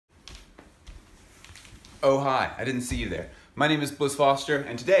Oh hi, I didn't see you there. My name is Bliss Foster,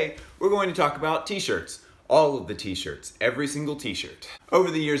 and today we're going to talk about t-shirts. All of the t-shirts, every single t-shirt. Over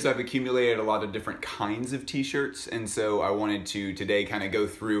the years I've accumulated a lot of different kinds of t-shirts, and so I wanted to today kind of go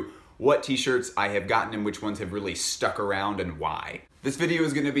through what t-shirts I have gotten and which ones have really stuck around and why. This video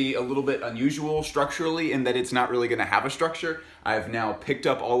is going to be a little bit unusual structurally in that it's not really going to have a structure. I've now picked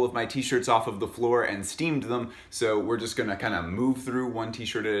up all of my t-shirts off of the floor and steamed them, so we're just going to kind of move through one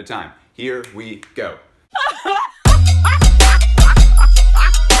t-shirt at a time. Here we go.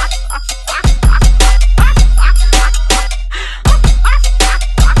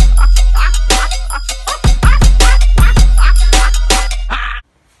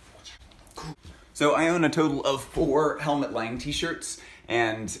 So I own a total of 4 Helmut Lang t-shirts,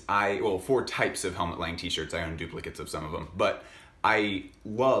 and well, 4 types of Helmut Lang t-shirts. I own duplicates of some of them, but I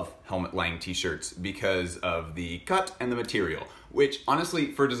love Helmut Lang t-shirts because of the cut and the material, which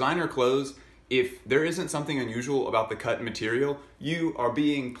honestly, for designer clothes, if there isn't something unusual about the cut and material, you are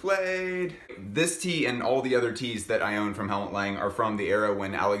being played. This tee and all the other tees that I own from Helmut Lang are from the era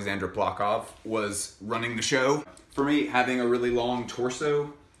when Alexander Plakov was running the show. For me, having a really long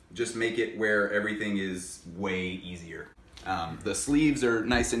torso just make it where everything is way easier. The sleeves are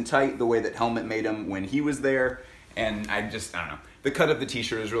nice and tight the way that Helmut made them when he was there, and I don't know. The cut of the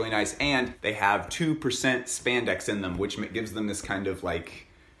t-shirt is really nice, and they have 2% spandex in them, which gives them this kind of like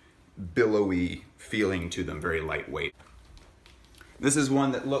billowy feeling to them, very lightweight. This is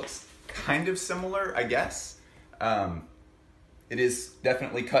one that looks kind of similar, I guess. It is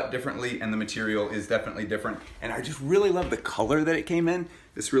definitely cut differently and the material is definitely different. And I just really love the color that it came in.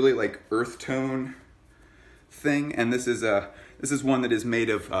 This really like earth tone thing. And this is one that is made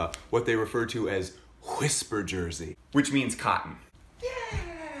of what they refer to as whisper jersey, which means cotton. Yeah!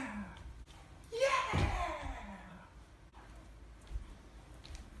 Yeah!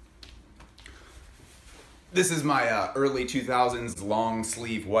 This is my early 2000s long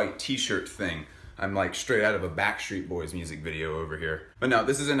sleeve white t-shirt thing. I'm like straight out of a Backstreet Boys music video over here. But no,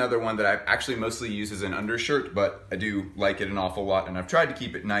 this is another one that I've actually mostly used as an undershirt, but I do like it an awful lot, and I've tried to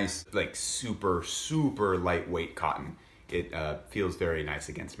keep it nice, like super, super lightweight cotton. It feels very nice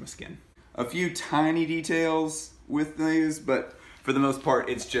against my skin. A few tiny details with these, but for the most part,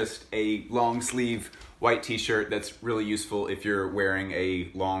 it's just a long sleeve white t-shirt that's really useful if you're wearing a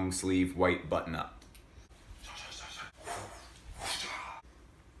long sleeve white button-up.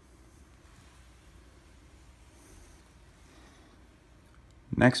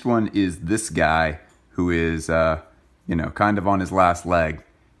 Next one is this guy who is, you know, kind of on his last leg,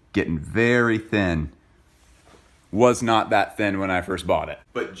 getting very thin. Was not that thin when I first bought it.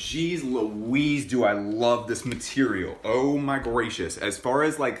 But geez Louise, do I love this material. Oh my gracious. As far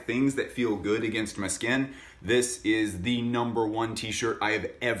as like things that feel good against my skin, this is the #1 t-shirt I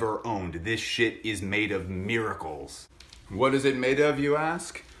have ever owned. This shit is made of miracles. What is it made of, you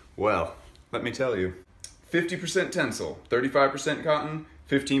ask? Well, let me tell you. 50% Tencel, 35% cotton,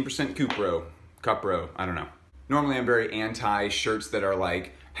 15% Cupro, I don't know. Normally I'm very anti shirts that are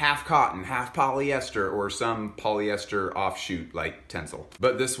like half cotton, half polyester, or some polyester offshoot like Tencel.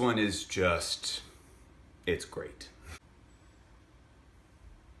 But this one is just, it's great.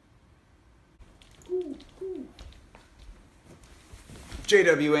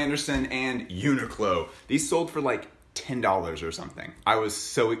 J.W. Anderson and Uniqlo. These sold for like $10 or something. I was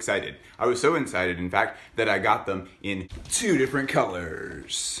so excited. I was so excited, in fact, that I got them in 2 different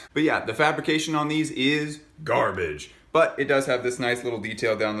colors. But yeah, the fabrication on these is garbage. But it does have this nice little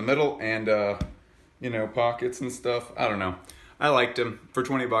detail down the middle and, you know, pockets and stuff. I don't know. I liked them. For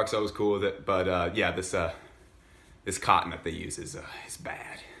 20 bucks, I was cool with it. But yeah, this cotton that they use is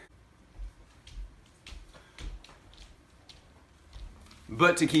bad.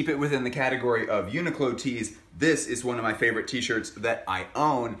 But to keep it within the category of Uniqlo tees, this is one of my favorite t-shirts that I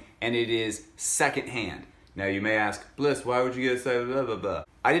own, and it is secondhand. Now you may ask, Bliss, why would you get a blah, blah, blah?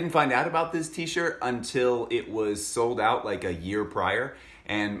 I didn't find out about this t-shirt until it was sold out like a year prior,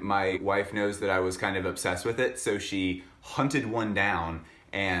 and my wife knows that I was kind of obsessed with it, so she hunted one down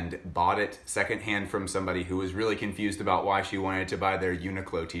and bought it secondhand from somebody who was really confused about why she wanted to buy their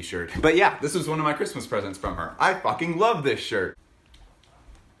Uniqlo t-shirt. But yeah, this was one of my Christmas presents from her. I fucking love this shirt.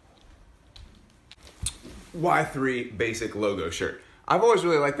 Y3 basic logo shirt. I've always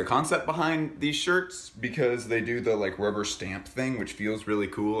really liked the concept behind these shirts because they do the like rubber stamp thing, which feels really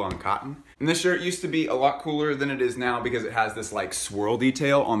cool on cotton. And this shirt used to be a lot cooler than it is now because it has this like swirl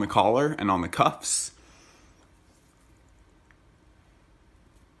detail on the collar and on the cuffs.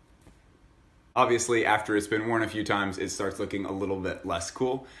 Obviously, after it's been worn a few times, it starts looking a little bit less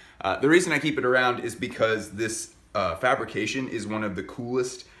cool. The reason I keep it around is because this fabrication is one of the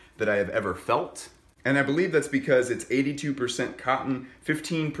coolest that I have ever felt. And I believe that's because it's 82% cotton,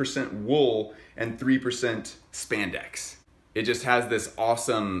 15% wool, and 3% spandex. It just has this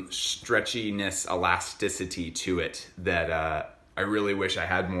awesome stretchiness, elasticity to it that I really wish I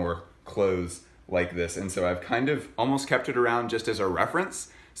had more clothes like this. And so I've kind of almost kept it around just as a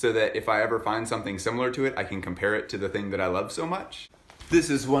reference so that if I ever find something similar to it, I can compare it to the thing that I love so much. This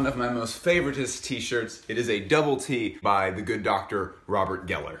is one of my most favoritist t-shirts. It is a double T by the good Dr. Robert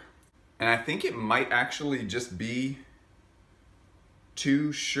Geller. And I think it might actually just be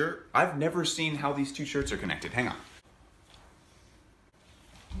two shirts. I've never seen how these two shirts are connected. Hang on.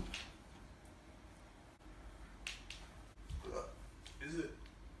 Is it?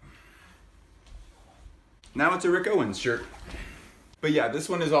 Now it's a Rick Owens shirt. But yeah, this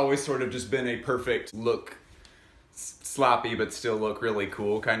one has always sort of just been a perfect look, sloppy but still look really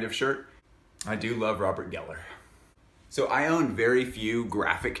cool kind of shirt. I do love Robert Geller. So I own very few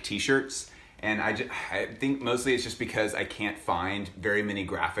graphic t-shirts, and I think mostly it's just because I can't find very many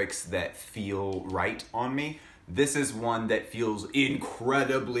graphics that feel right on me. This is one that feels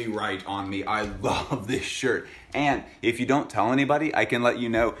incredibly right on me. I love this shirt. And if you don't tell anybody, I can let you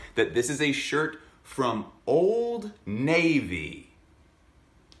know that this is a shirt from Old Navy.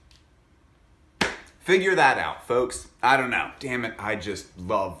 Figure that out, folks. I don't know. Damn it, I just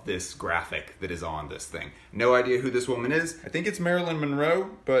love this graphic that is on this thing. No idea who this woman is. I think it's Marilyn Monroe,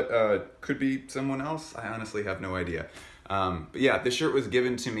 but could be someone else. I honestly have no idea. But yeah, this shirt was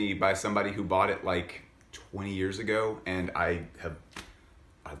given to me by somebody who bought it like 20 years ago, and I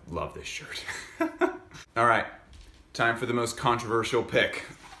love this shirt. All right, time for the most controversial pick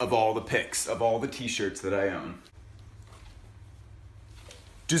of all the picks, of all the t-shirts that I own.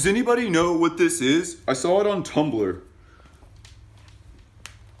 Does anybody know what this is? I saw it on Tumblr.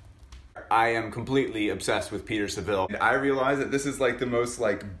 I am completely obsessed with Peter Saville. I realize that this is like the most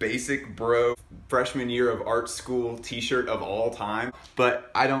like basic bro freshman year of art school t-shirt of all time,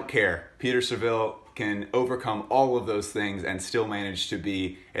 but I don't care. Peter Saville can overcome all of those things and still manage to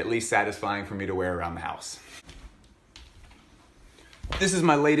be at least satisfying for me to wear around the house. This is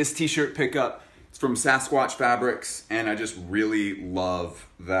my latest t-shirt pickup. It's from Sasquatch Fabrics, and I just really love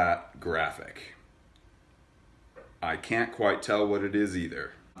that graphic. I can't quite tell what it is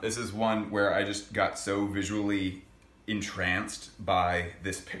either. This is one where I just got so visually entranced by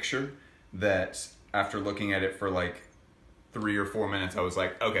this picture that after looking at it for like 3 or 4 minutes, I was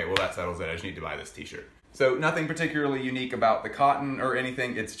like, okay, well that settles it. I just need to buy this t-shirt. So nothing particularly unique about the cotton or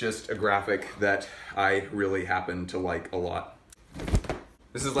anything. It's just a graphic that I really happen to like a lot.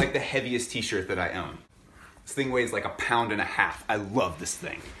 This is like the heaviest t-shirt that I own. This thing weighs like 1.5 pounds. I love this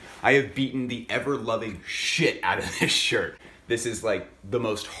thing. I have beaten the ever-loving shit out of this shirt. This is like the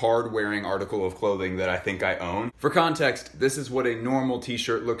most hard-wearing article of clothing that I think I own. For context, this is what a normal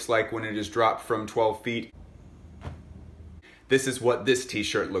t-shirt looks like when it is dropped from 12 feet. This is what this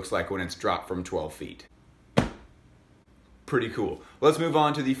t-shirt looks like when it's dropped from 12 feet. Pretty cool. Let's move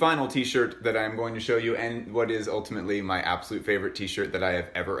on to the final t-shirt that I'm going to show you, and what is ultimately my absolute favorite t-shirt that I have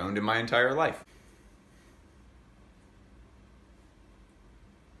ever owned in my entire life.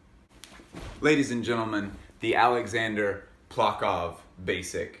 Ladies and gentlemen, the Alexander Plakov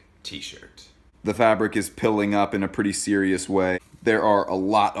basic t-shirt. The fabric is pilling up in a pretty serious way. There are a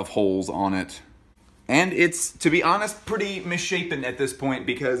lot of holes on it. And it's, to be honest, pretty misshapen at this point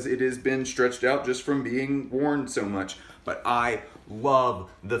because it has been stretched out just from being worn so much. But I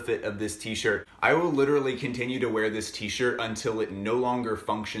love the fit of this t-shirt. I will literally continue to wear this t-shirt until it no longer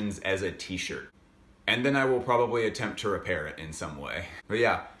functions as a t-shirt. And then I will probably attempt to repair it in some way. But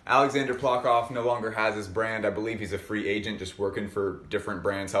yeah, Alexander Plakov no longer has his brand. I believe he's a free agent just working for different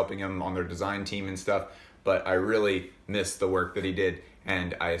brands, helping him on their design team and stuff. But I really miss the work that he did,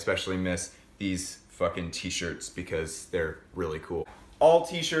 and I especially miss these fucking t-shirts because they're really cool. All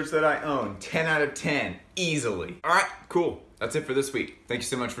t-shirts that I own, 10 out of 10, easily. All right, cool. That's it for this week. Thank you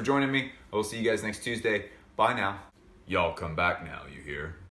so much for joining me. I will see you guys next Tuesday. Bye now. Y'all come back now, you hear?